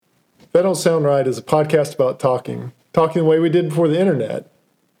That Don't Sound Right is a podcast about talking the way we did before the internet,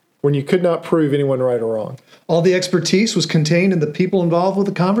 when you could not prove anyone right or wrong. All the expertise was contained in the people involved with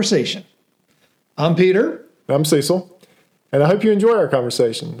the conversation. I'm Peter. I'm Cecil, and I hope you enjoy our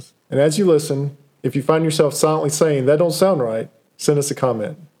conversations. And as you listen, if you find yourself silently saying, that don't sound right, send us a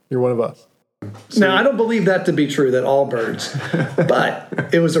comment. You're one of us. Now, I don't believe that to be true, that all birds, but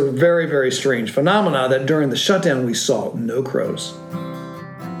it was a very, very strange phenomenon that during the shutdown we saw no crows.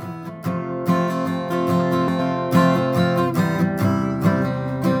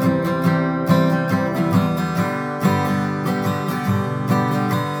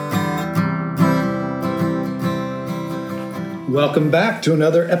 Welcome back to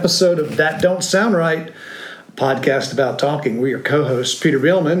another episode of That Don't Sound Right, a podcast about talking. We are co-hosts Peter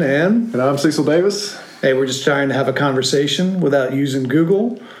Bielman and I'm Cecil Davis. Hey, we're just trying to have a conversation without using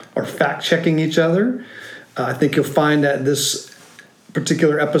Google or fact-checking each other. I think you'll find that this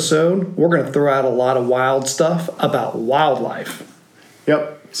particular episode, we're going to throw out a lot of wild stuff about wildlife.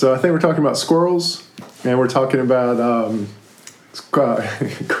 Yep. So I think we're talking about squirrels, and we're talking about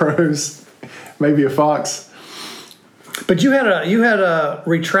crows, maybe a fox. But you had a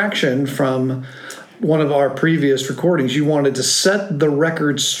retraction from one of our previous recordings. You wanted to set the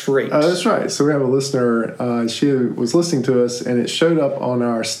record straight. That's right. So we have a listener. She was listening to us, and it showed up on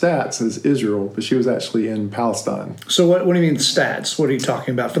our stats as Israel, but she was actually in Palestine. So what do you mean stats? What are you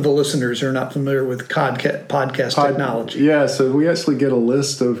talking about for the listeners who are not familiar with podcast technology? Yeah, so we actually get a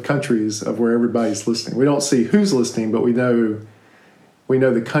list of countries of where everybody's listening. We don't see who's listening, but we know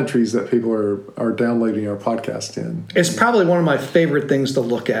the countries that people are downloading our podcast in. It's probably one of my favorite things to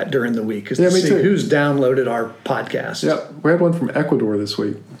look at during the week is to see who's downloaded our podcast. Yep. We had one from Ecuador this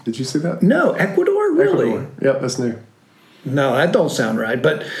week. Did you see that? No, Ecuador? Really? Ecuador. Yep, that's new. No, that don't sound right.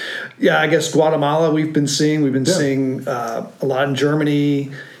 But yeah, I guess Guatemala we've been seeing. We've been seeing a lot in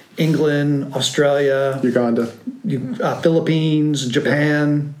Germany, England, Australia. Uganda. Philippines,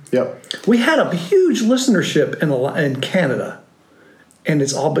 Japan. Yep. We had a huge listenership in Canada. And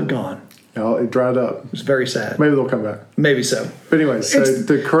it's all but gone. Oh, it dried up. It's very sad. Maybe they'll come back. Maybe so. But anyway, so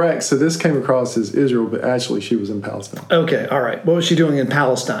this came across as Israel, but actually she was in Palestine. Okay, all right. What was she doing in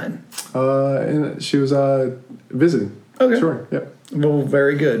Palestine? And she was visiting. Okay. Sure, yep. Well,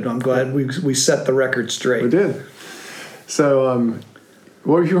 very good. I'm glad we set the record straight. We did. So,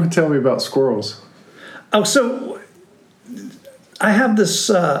 what were you going to tell me about squirrels? Oh, so I have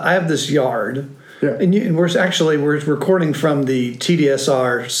this yard. Yeah. And we're recording from the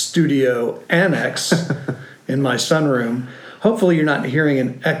TDSR studio annex in my sunroom. Hopefully you're not hearing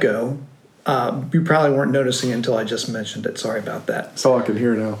an echo. You probably weren't noticing it until I just mentioned it. Sorry about that. That's all I can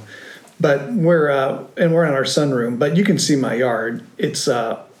hear now. But we're in our sunroom. But you can see my yard. It's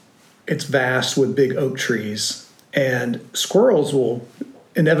vast with big oak trees, and squirrels will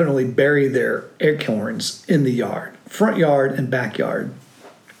inevitably bury their acorns in the yard, front yard and backyard.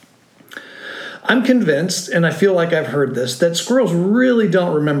 I'm convinced, and I feel like I've heard this, that squirrels really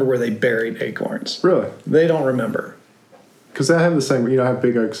don't remember where they buried acorns. Really? They don't remember. Because I have the same, I have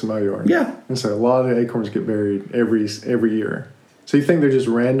big oaks in my yard. Yeah. And so a lot of acorns get buried every year. So you think they're just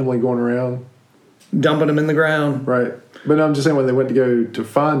randomly going around? Dumping them in the ground. Right. But I'm just saying when they went to go to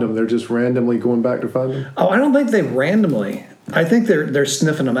find them, they're just randomly going back to find them? Oh, I don't think they randomly. I think they're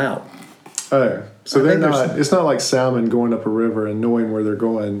sniffing them out. Oh. So they're not. It's not like salmon going up a river and knowing where they're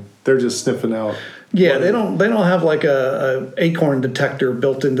going. They're just sniffing out. Yeah, they don't have like a acorn detector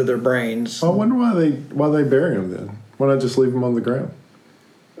built into their brains. I wonder why they bury them then. Why not just leave them on the ground?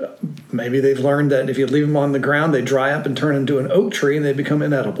 Maybe they've learned that if you leave them on the ground, they dry up and turn into an oak tree and they become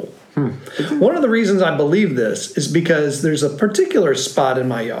inedible. One of the reasons I believe this is because there's a particular spot in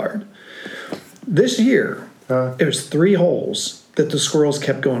my yard. This year, it was 3 holes that the squirrels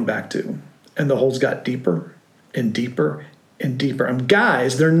kept going back to. And the holes got deeper and deeper and deeper. And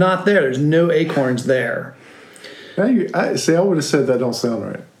guys, they're not there. There's no acorns there. I would have said that don't sound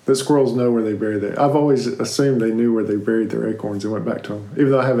right. The squirrels know where they bury their. I've always assumed they knew where they buried their acorns and went back to them,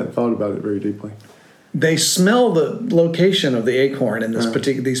 even though I haven't thought about it very deeply. They smell the location of the acorn in these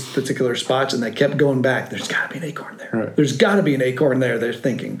particular spots, and they kept going back. There's got to be an acorn there. Right. There's got to be an acorn there. They're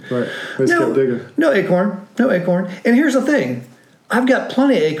thinking. Right. They just kept digging. No acorn. No acorn. And here's the thing. I've got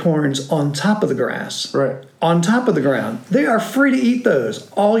plenty of acorns on top of the grass. Right. On top of the ground. They are free to eat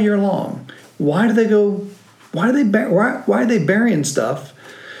those all year long. Why are they burying stuff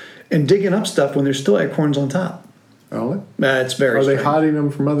and digging up stuff when there's still acorns on top? Oh, That's very Are strange. they hiding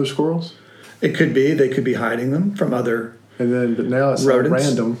them from other squirrels? It could be. They could be hiding them from other but now it's rodents. Like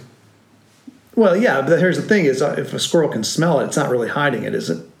random. Well, yeah, but here's the thing: is if a squirrel can smell it, it's not really hiding it, is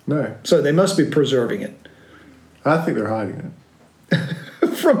it? No. So they must be preserving it. I think they're hiding it.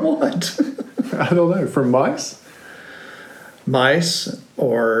 From what? I don't know. From mice? Mice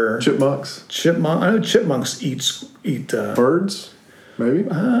or Chipmunks? chipmunk? I know chipmunks eat. Birds? Maybe?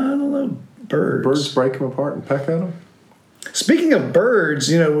 I don't know. Birds. Birds break them apart and peck at them? Speaking of birds,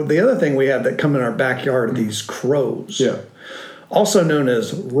 the other thing we have that come in our backyard are these crows. Yeah. Also known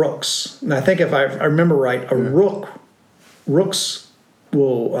as rooks. And I think if I remember right, rooks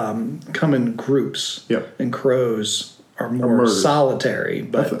will come in groups. Yep. And crows are more murderers. solitary.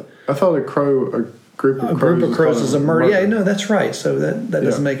 But I thought a group of crows is a murder. Yeah, no, that's right. So that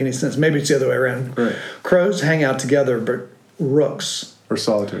doesn't make any sense. Maybe it's the other way around. Right. Crows hang out together, but rooks Or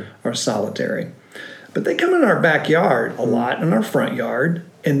solitary. are solitary. But they come in our backyard a lot, in our front yard,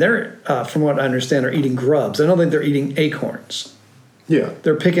 and they're, from what I understand, are eating grubs. I don't think they're eating acorns. Yeah.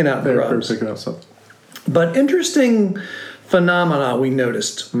 They're picking out grubs. They're picking out something. But interesting phenomena we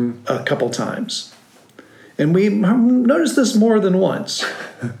noticed a couple times. And we noticed this more than once.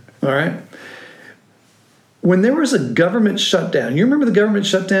 All right? When there was a government shutdown, you remember the government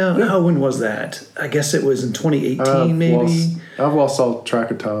shutdown? Yeah. Oh, when was that? I guess it was in 2018, maybe. I've lost all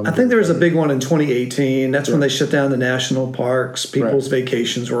track of time. I think there was a big one in 2018. That's when they shut down the national parks. People's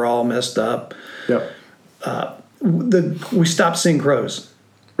vacations were all messed up. Yep. We stopped seeing crows.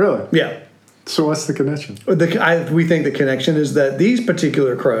 Really? Yeah. So what's the connection? We think the connection is that these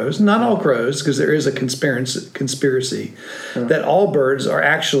particular crows, not all crows, because there is a conspiracy that all birds are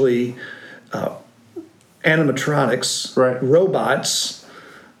actually animatronics, robots,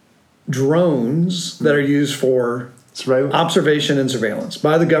 drones that are used for Surveillance? observation and surveillance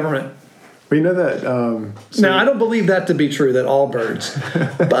by the government. We know that. Now, I don't believe that to be true, that all birds,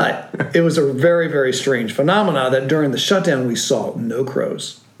 but it was a very, very strange phenomena that during the shutdown we saw no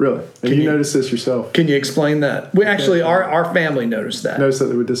crows. Really? And you noticed this yourself? Can you explain that? We actually, our family noticed that. Noticed that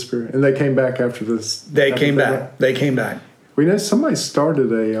they would disappear. And they came back after this. They came back. They came back. We know somebody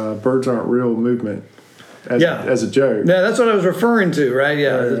started a Birds Aren't Real movement as a joke. Yeah, that's what I was referring to, right?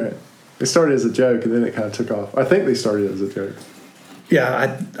 Yeah. Right. It started as a joke, and then it kind of took off. I think they started as a joke.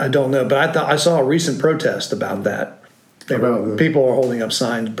 Yeah, I don't know, but I saw a recent protest about that. People are holding up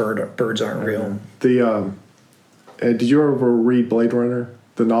signs, birds aren't real. Did you ever read Blade Runner,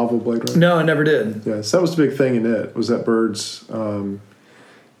 the novel Blade Runner? No, I never did. Yeah, so that was the big thing in it, was that birds,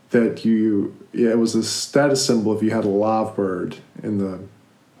 it was a status symbol if you had a live bird in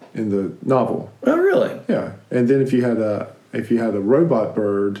the novel. Oh, really? Yeah, and then if you had a robot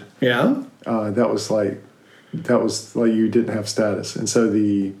bird, that was like you didn't have status. And so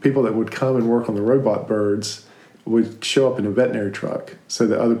the people that would come and work on the robot birds would show up in a veterinary truck so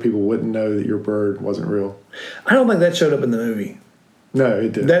that other people wouldn't know that your bird wasn't real. I don't think that showed up in the movie. No,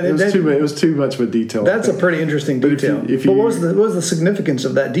 it didn't. It was too much of a detail. That's a pretty interesting detail. But what was the significance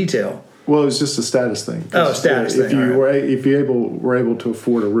of that detail? Well, it was just a status thing. Oh, status thing. If you were able to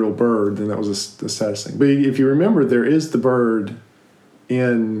afford a real bird, then that was a status thing. But if you remember, there is the bird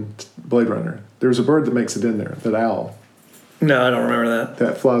in Blade Runner. There's a bird that makes it in there, that owl. No, I don't remember that.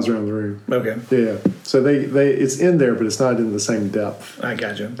 That flies around the room. Okay. Yeah. So it's in there, but it's not in the same depth. I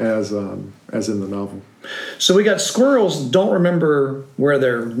gotcha. As in the novel. So we got squirrels don't remember where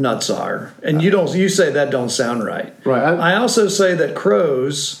their nuts are, and you say that don't sound right. Right. I also say that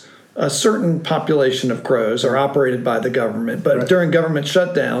crows, a certain population of crows, are operated by the government, but during government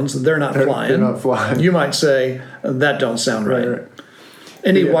shutdowns, they're not flying. They're not flying. You might say that don't sound right.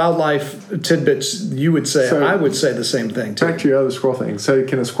 Any wildlife tidbits you would say? I would say the same thing too. Back to your other squirrel thing. So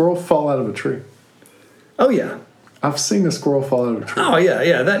can a squirrel fall out of a tree? Oh yeah. I've seen a squirrel fall out of a tree. Oh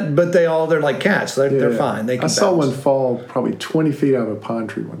yeah. But they're like cats. They're fine. They can I saw one fall probably 20 feet out of a pine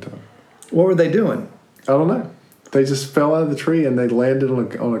tree one time. What were they doing? I don't know. They just fell out of the tree and they landed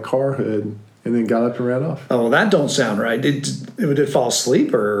on a car hood and then got up and ran off. Oh, well, that don't sound right. Did it fall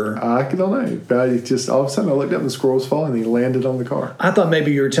asleep or? I don't know. But it just all of a sudden I looked up and the squirrel was falling and he landed on the car. I thought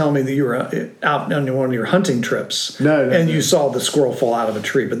maybe you were telling me that you were out on one of your hunting trips. No. You saw the squirrel fall out of a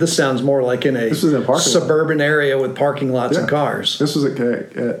tree. But this sounds more like in a suburban area with parking lots and cars. This was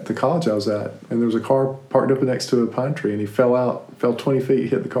at the college I was at, and there was a car parked up next to a pine tree, and he fell 20 feet,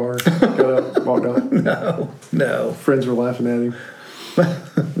 hit the car, got up, walked out. No. Friends were laughing at him.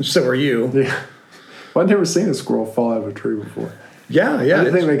 So are you. Yeah. Well, I'd never seen a squirrel fall out of a tree before. Yeah. I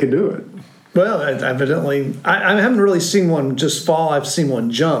didn't think they could do it. Well, evidently, I haven't really seen one just fall. I've seen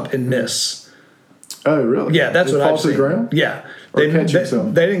one jump and miss. Oh, really? Yeah, that's what I've seen. Fall to the ground? Yeah. Or They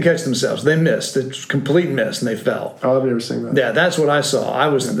didn't catch themselves. They missed. It's complete miss, and they fell. Oh, I've never seen that. Yeah, that's what I saw. I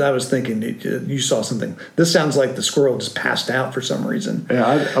was thinking you saw something. This sounds like the squirrel just passed out for some reason.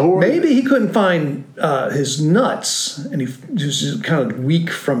 Yeah, maybe he couldn't find his nuts, and he was just kind of weak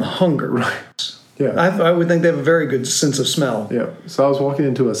from hunger. Right. Yeah. I would think they have a very good sense of smell. Yeah. So I was walking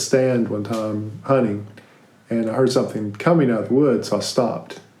into a stand one time hunting, and I heard something coming out of the woods, so I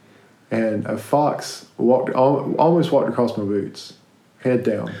stopped. And a fox almost walked across my boots, head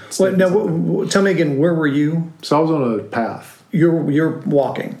down. Wait, now, tell me again, where were you? So I was on a path. You're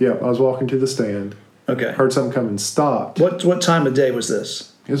walking. Yeah, I was walking to the stand. Okay. Heard something coming, stopped. What time of day was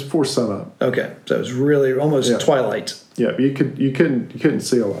this? It was before sunup. Okay, so it was really almost twilight. Yeah, you couldn't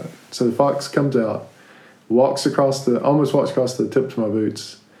see a lot. So the fox comes out, almost walks across the tip of my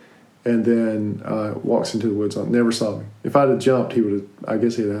boots, and then walks into the woods. Never saw me. If I'd have jumped, I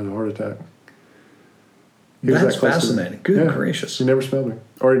guess he'd have had a heart attack. That's fascinating. Good gracious. He never smelled me,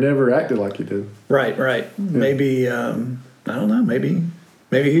 or he never acted like he did. Right. Yeah. Maybe I don't know. Maybe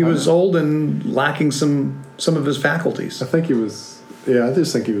he was old and lacking some of his faculties. I think he was. Yeah, I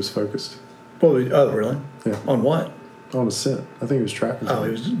just think he was focused. Well, really? Yeah. On what? On a scent. I think he was tracking something. Oh,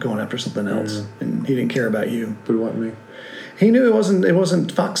 he was going after something else, and he didn't care about you. But it wasn't me. He knew it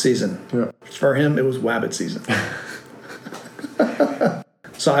wasn't fox season. Yeah. For him, it was wabbit season.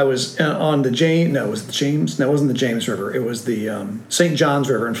 So I was on the James. No, it was the James. No, it wasn't the James River. It was the St. Johns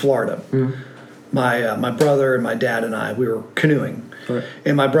River in Florida. Mm. My brother and my dad and I, we were canoeing. Right.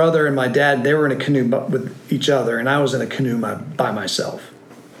 And my brother and my dad, they were in a canoe with each other, and I was in a canoe by myself.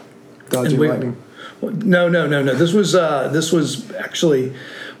 Dodging lightning? No. This was actually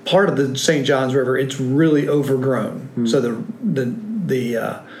part of the St. Johns River. It's really overgrown. Mm. So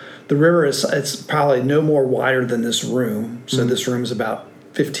the river it's probably no more wider than this room. So this room is about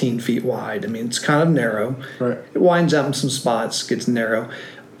 15 feet wide. I mean, it's kind of narrow. Right. It winds out in some spots, gets narrow,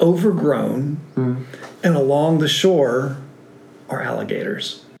 overgrown, and along the shore are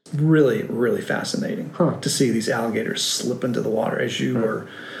alligators. Really, really fascinating to see these alligators slip into the water as you were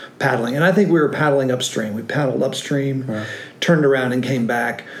paddling. And I think we were paddling upstream. We paddled upstream, turned around and came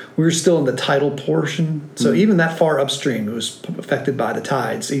back. We were still in the tidal portion. So even that far upstream, it was affected by the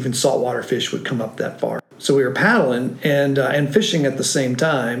tides. Even saltwater fish would come up that far. So we were paddling and fishing at the same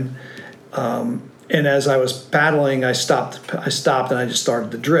time. And as I was paddling, I stopped and I just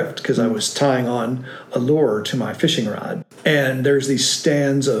started to drift because I was tying on a lure to my fishing rod. And there's these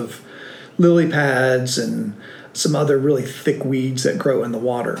stands of lily pads and some other really thick weeds that grow in the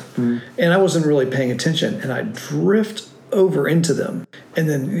water. And I wasn't really paying attention, and I drift over into them. And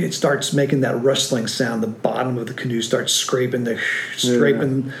then it starts making that rustling sound. The bottom of the canoe starts scraping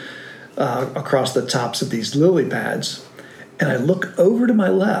across the tops of these lily pads. And I look over to my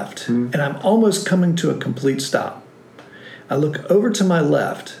left, and I'm almost coming to a complete stop. I look over to my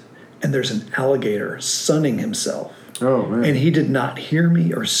left, and there's an alligator sunning himself. Oh, man. And he did not hear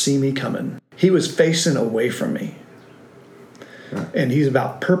me or see me coming. He was facing away from me. Yeah. And he's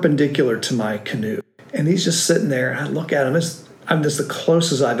about perpendicular to my canoe. And he's just sitting there, and I look at him. I'm just the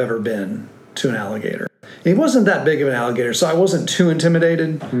closest I've ever been to an alligator. He wasn't that big of an alligator, so I wasn't too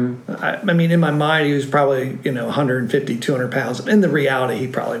intimidated. I mean, in my mind, he was probably 150, 200 pounds. In the reality, he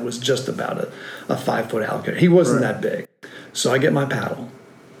probably was just about a 5-foot alligator. He wasn't that big. So I get my paddle,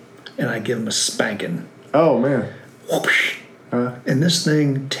 and I give him a spanking. Oh, man. Whoosh. And this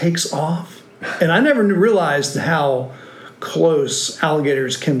thing takes off. And I never realized how close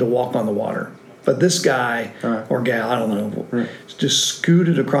alligators can to walk on the water. But this guy or gal, I don't know, just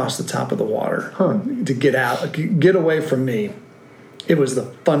scooted across the top of the water to get away from me. It was the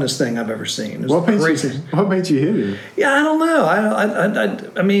funnest thing I've ever seen. It was crazy. What made you hit him? Yeah, I don't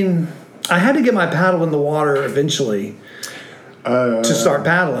know. I mean, I had to get my paddle in the water eventually to start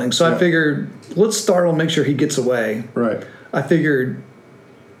paddling. So I figured, let's startle, make sure he gets away. Right. I figured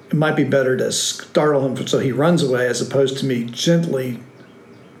it might be better to startle him so he runs away as opposed to me gently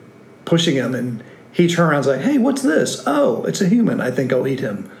pushing him, and he turned around and was like, "Hey, what's this? Oh, it's a human. I think I'll eat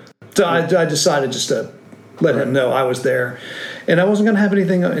him." So I decided just to let him know I was there, and I wasn't going to have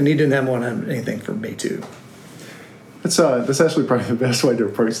anything, and he didn't want to have anything for me too. That's actually probably the best way to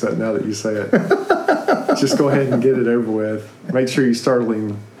approach that now that you say it. Just go ahead and get it over with. Make sure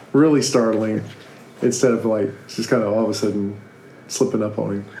you're really startling, instead of just kind of all of a sudden slipping up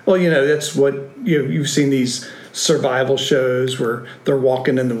on him. Well, that's what you've seen these survival shows where they're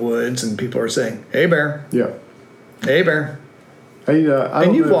walking in the woods and people are saying, "Hey, bear." Yeah. "Hey, bear." Hey,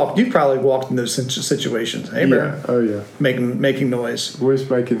 you've probably walked in those situations. "Hey, bear." Yeah. Oh, yeah. Making noise. We was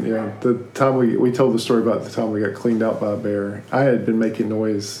making, the time we told the story about the time we got cleaned out by a bear. I had been making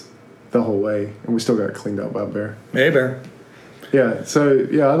noise the whole way, and we still got cleaned out by a bear. "Hey, bear." Yeah. So,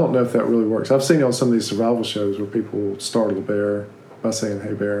 I don't know if that really works. I've seen it on some of these survival shows where people startle a bear by saying,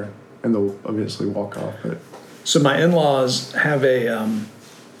 "Hey, bear," and they'll eventually walk off. But so my in-laws have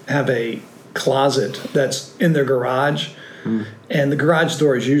a closet that's in their garage, and the garage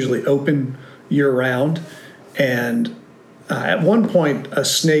door is usually open. year-round. And at one point, a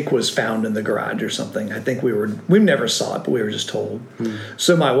snake was found in the garage or something. I think we never saw it, but we were just told.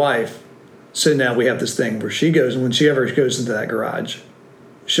 So my wife, so now we have this thing where she goes, and when she ever goes into that garage,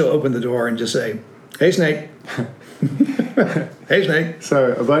 she'll open the door and just say, "Hey, snake." Hey, snake.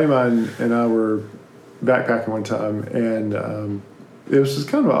 So a buddy of mine and I were backpacking one time, and it was just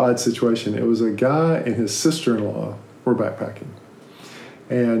kind of an odd situation. It was a guy and his sister-in-law were backpacking,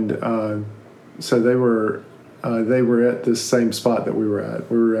 and so they were at this same spot that we were at.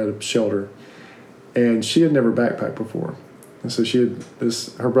 We were at a shelter, and she had never backpacked before, and so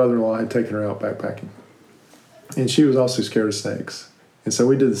her brother-in-law had taken her out backpacking, and she was also scared of snakes, and so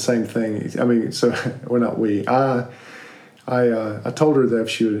we did the same thing. I mean, so well, not we. I told her that if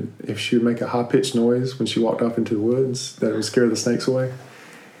she would make a high-pitched noise when she walked off into the woods, that it would scare the snakes away.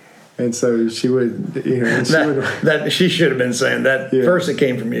 And so she would, that she should have been saying that first. It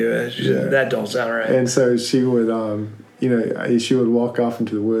came from you. That don't sound right. And so she would, she would walk off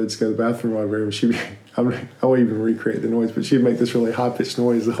into the woods, go to the bathroom, or whatever. I won't even recreate the noise, but she'd make this really high-pitched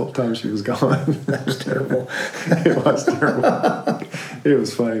noise the whole time she was gone. That was terrible. It was terrible. It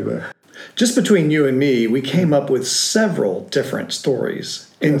was funny though. Just between you and me, we came up with several different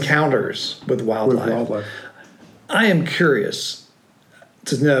stories, encounters with wildlife. I am curious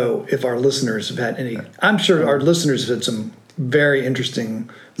to know if our listeners have had any. I'm sure our listeners have had some very interesting,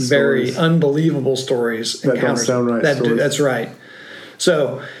 very unbelievable stories. That don't sound right. Stories. That's right.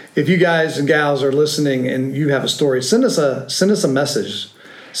 So if you guys and gals are listening and you have a story, send us a message.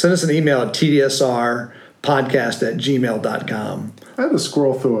 Send us an email at tdsrpodcast@gmail.com. I had a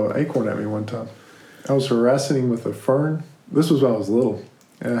squirrel throw an acorn at me one time. I was harassing him with a fern. This was when I was little.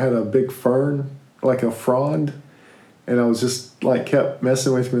 And I had a big fern, like a frond. And I was just kept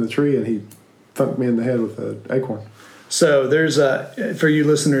messing with him in the tree, and he thunked me in the head with an acorn. So there's for you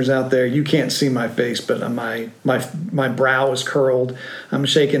listeners out there, you can't see my face, but my brow is curled. I'm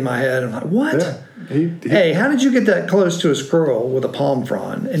shaking my head. I'm like, what? Yeah. Hey, how did you get that close to a squirrel with a palm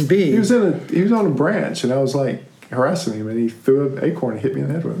frond? And B, he was on a branch, and I was harassing him, and he threw an acorn and hit me in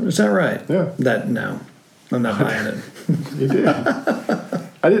the head with it. Is that right? Yeah. No, I'm not buying it. You did.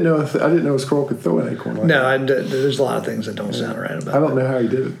 I didn't know a squirrel could throw an acorn like that. No, there's a lot of things that don't sound right about it. I don't know how he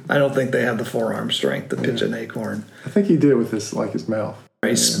did it. I don't think they have the forearm strength to pitch an acorn. I think he did it with his mouth.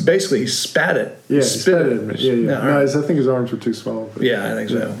 He spat it. Yeah, he spat it. Yeah. No, I think his arms were too small. But, I think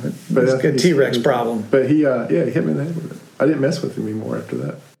so. But it's a T-Rex problem. But he hit me in the head with it. I didn't mess with him anymore after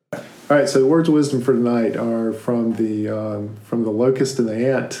that. All right, so the words of wisdom for tonight are from the locust and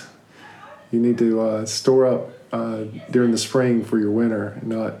the ant. You need to store up during the spring for your winter, and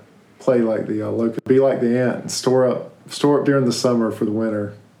not play like the locust. Be like the ant and store up during the summer for the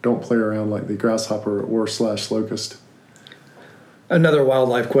winter. Don't play around like the grasshopper or /locust. Another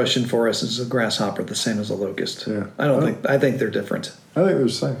wildlife question for us: is a grasshopper the same as a locust? Yeah, I think they're different. I think they're the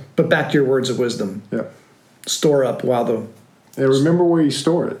same. But back to your words of wisdom. Yeah. Store up while the. Yeah, remember where you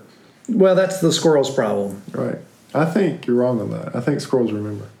store it. Well, that's the squirrel's problem. Right. I think you're wrong on that. I think squirrels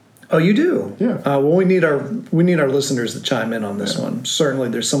remember. Oh, you do? Yeah. Well, we need our listeners to chime in on this one. Certainly,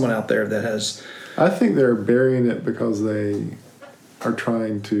 there's someone out there that has. I think they're burying it because they are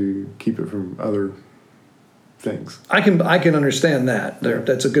trying to keep it from other things. I can understand that.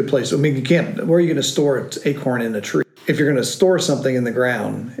 That's a good place. I mean, you can't. Where are you going to store an acorn in a tree? If you're going to store something in the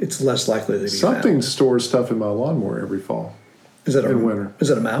ground, it's less likely to be Something found. stores stuff in my lawnmower every fall. In winter. Is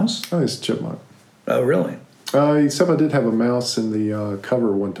it a mouse? Oh, it's a chipmunk. Oh, really? Except I did have a mouse in the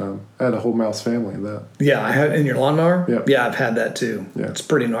cover one time. I had a whole mouse family in that. Yeah, I had in your lawnmower. Yep. Yeah, I've had that too. Yeah. It's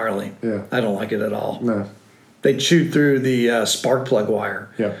pretty gnarly. Yeah, I don't like it at all. No, they chewed through the spark plug wire.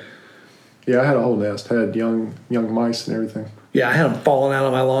 Yeah, I had a whole nest. I had young mice and everything. Yeah, I had them falling out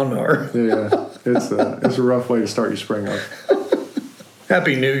of my lawnmower. Yeah, it's a rough way to start your spring off.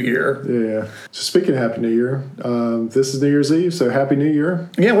 Happy New Year. Yeah. So speaking of Happy New Year, this is New Year's Eve, so Happy New Year.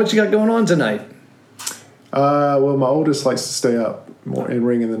 Yeah, what you got going on tonight? Well, my oldest likes to stay up more and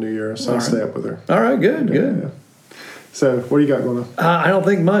ring in the New Year, so I'll stay up with her. All right, good. Yeah. So what do you got going on? I don't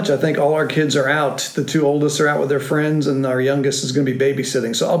think much. I think all our kids are out. The two oldest are out with their friends, and our youngest is going to be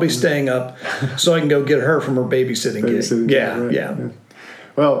babysitting. So I'll be staying up so I can go get her from her babysitting gig. Yeah.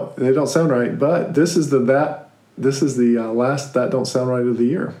 Well, they don't sound right, but this is the last That Don't Sound Right of the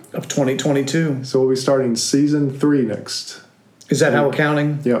year. Of 2022. So we'll be starting season 3 next. Is that how we're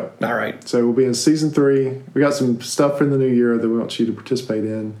counting? Yep. All right. So we'll be in season 3. We got some stuff for the new year that we want you to participate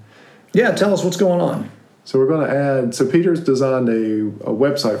in. Yeah, tell us what's going on. So we're going to add. So Peter's designed a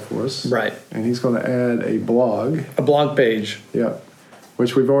website for us, right? And he's going to add a blog page. Yeah,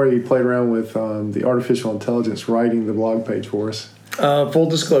 which we've already played around with the artificial intelligence writing the blog page for us. Full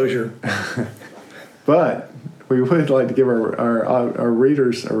disclosure, But we would like to give our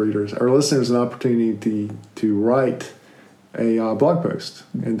listeners an opportunity to write a blog post.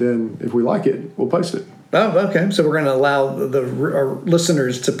 And then if we like it, we'll post it. Oh, okay. So we're going to allow our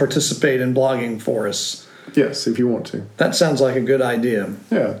listeners to participate in blogging for us. Yes, if you want to. That sounds like a good idea.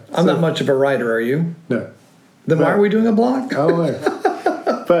 Yeah. I'm not much of a writer, are you? No. Then why are we doing a blog? I don't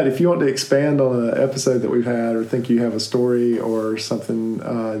know. But if you want to expand on an episode that we've had, or think you have a story or something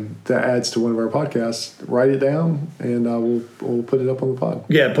that adds to one of our podcasts, write it down, and we'll put it up on the pod.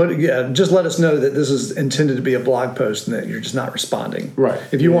 Yeah, just let us know that this is intended to be a blog post and that you're just not responding. Right.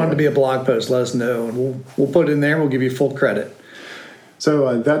 If you want it to be a blog post, let us know, and we'll put it in there. We'll give you full credit.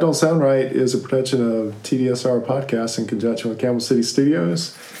 So That Don't Sound Right is a production of TDSR Podcast in conjunction with Camel City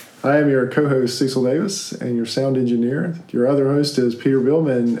Studios. I am your co-host, Cecil Davis, and your sound engineer. Your other host is Peter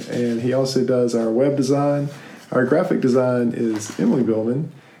Billman, and he also does our web design. Our graphic design is Emily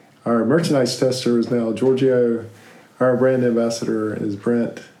Billman. Our merchandise tester is now Giorgio. Our brand ambassador is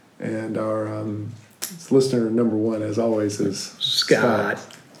Brent. And our listener number one, as always, is Scott.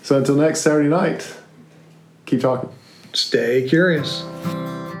 So until next Saturday night, keep talking. Stay curious.